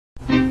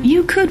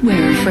You could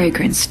wear a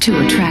fragrance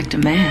to attract a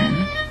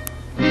man.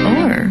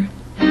 Or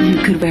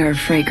you could wear a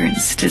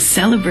fragrance to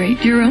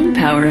celebrate your own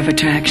power of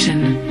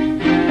attraction.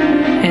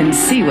 And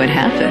see what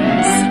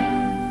happens.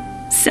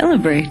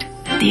 Celebrate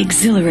the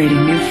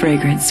exhilarating new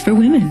fragrance for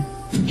women.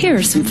 Here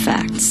are some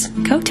facts.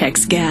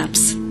 Kotex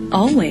gaps.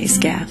 Always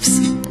gaps.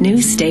 New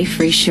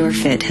StayFree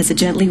SureFit has a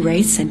gently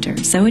raised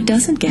center, so it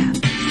doesn't gap.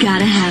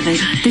 Gotta have it.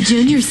 The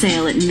Junior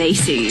sale at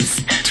Macy's.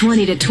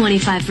 20 to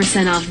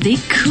 25% off the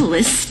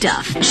coolest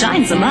stuff.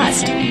 Shine's a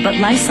must, but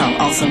Lysol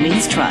also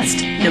means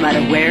trust. No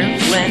matter where,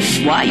 when,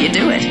 why you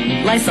do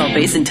it. Lysol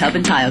Basin Tub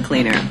and Tile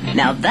Cleaner.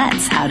 Now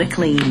that's how to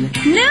clean.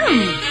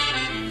 New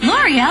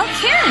L'Oreal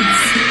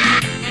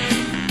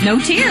Kids. No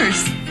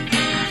tears.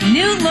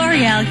 New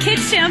L'Oreal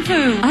Kids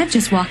Shampoo. I've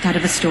just walked out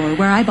of a store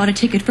where I bought a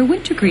ticket for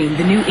Wintergreen,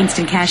 the new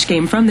instant cash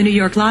game from the New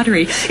York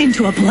Lottery,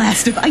 into a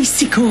blast of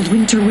icy cold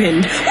winter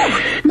wind.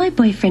 Whew. My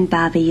boyfriend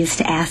Bobby used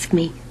to ask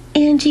me,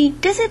 Angie,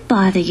 does it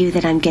bother you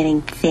that I'm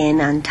getting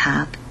thin on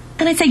top?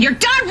 And I'd say, you're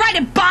darn right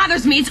it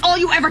bothers me. It's all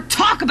you ever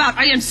talk about.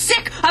 I am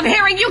sick of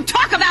hearing you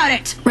talk about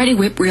it.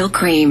 ReddiWip Real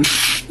Cream.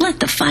 Let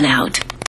the fun out.